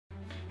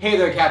Hey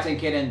there, cats and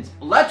kittens.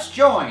 Let's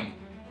join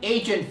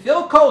Agent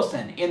Phil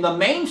Coulson in the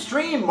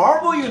mainstream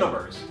Marvel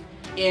Universe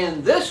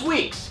in this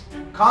week's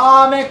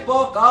Comic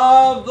Book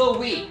of the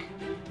Week.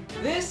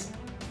 This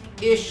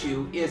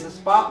issue is a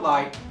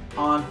spotlight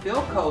on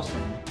Phil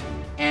Coulson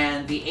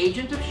and the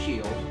Agent of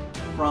S.H.I.E.L.D.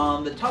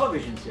 from the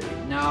television series.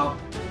 Now,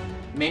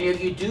 many of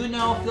you do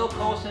know Phil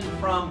Coulson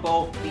from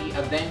both the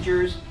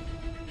Avengers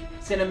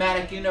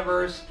Cinematic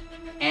Universe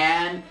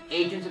and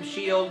Agents of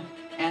S.H.I.E.L.D.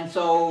 And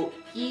so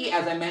he,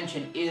 as I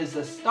mentioned, is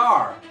the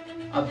star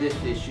of this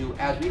issue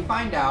as we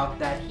find out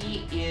that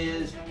he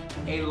is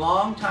a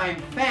longtime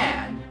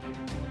fan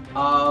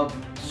of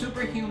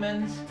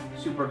superhumans,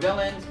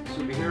 supervillains,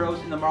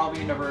 superheroes in the Marvel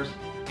Universe.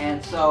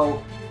 And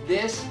so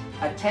this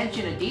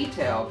attention to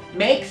detail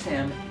makes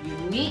him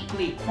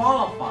uniquely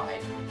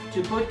qualified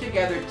to put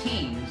together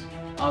teams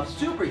of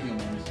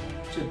superhumans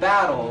to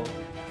battle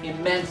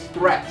immense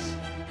threats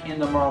in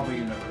the Marvel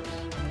Universe.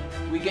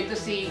 We get to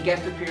see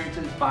guest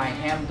appearances by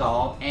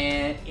Heimdall,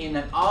 and in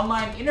an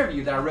online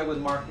interview that I read with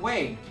Mark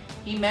Waid,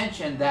 he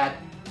mentioned that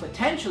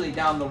potentially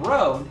down the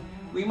road,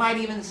 we might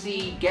even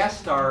see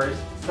guest stars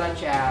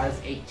such as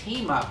a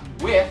team-up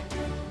with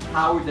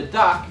Howard the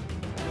Duck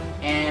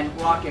and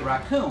Rocket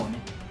Raccoon,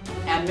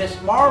 and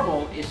Miss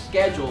Marvel is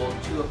scheduled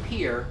to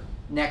appear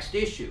next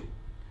issue.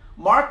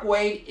 Mark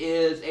Waid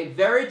is a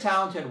very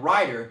talented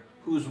writer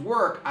whose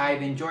work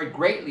I've enjoyed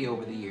greatly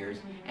over the years,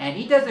 and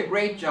he does a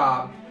great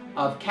job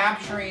of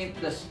capturing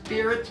the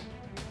spirit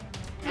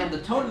and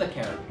the tone of the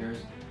characters.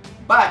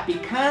 But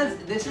because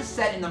this is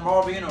set in the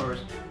Marvel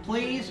Universe,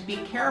 please be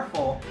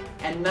careful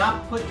and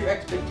not put your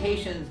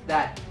expectations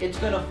that it's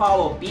going to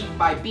follow beat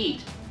by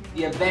beat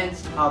the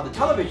events of the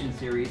television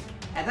series,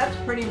 and that's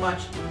pretty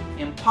much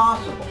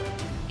impossible.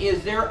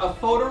 Is there a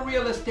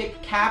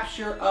photorealistic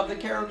capture of the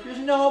characters?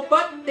 No,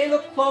 but they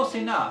look close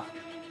enough.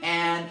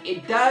 And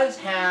it does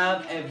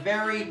have a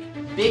very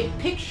big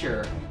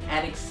picture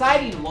and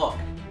exciting look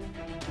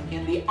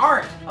in the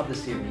art of the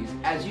series,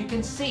 as you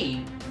can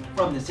see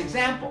from this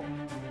example.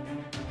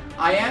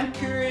 I am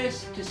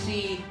curious to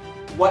see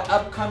what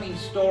upcoming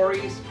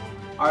stories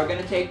are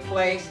going to take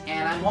place,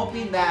 and I'm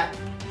hoping that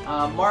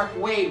Mark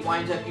Waid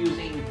winds up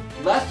using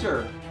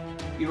lesser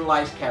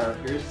utilized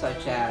characters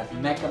such as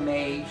Mecha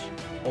Mage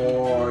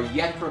or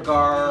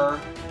Yetragar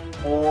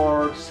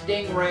or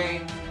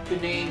Stingray, to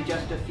name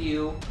just a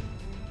few.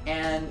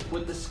 And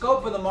with the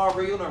scope of the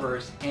Marvel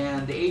Universe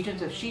and the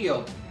Agents of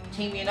S.H.I.E.L.D.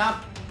 teaming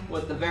up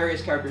with the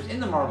various characters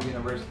in the Marvel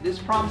Universe, this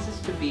promises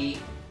to be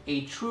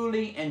a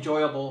truly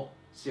enjoyable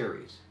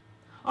series.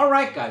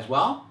 Alright guys,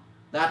 well,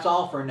 that's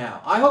all for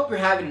now. I hope you're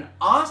having an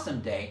awesome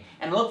day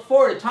and look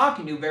forward to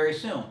talking to you very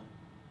soon.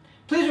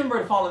 Please remember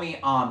to follow me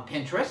on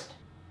Pinterest,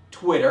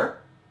 Twitter,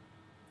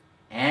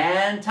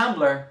 and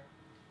Tumblr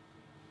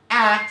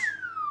at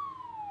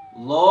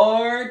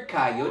Lord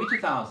Coyote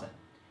 2000.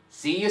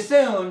 See you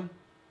soon.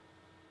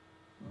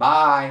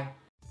 Bye.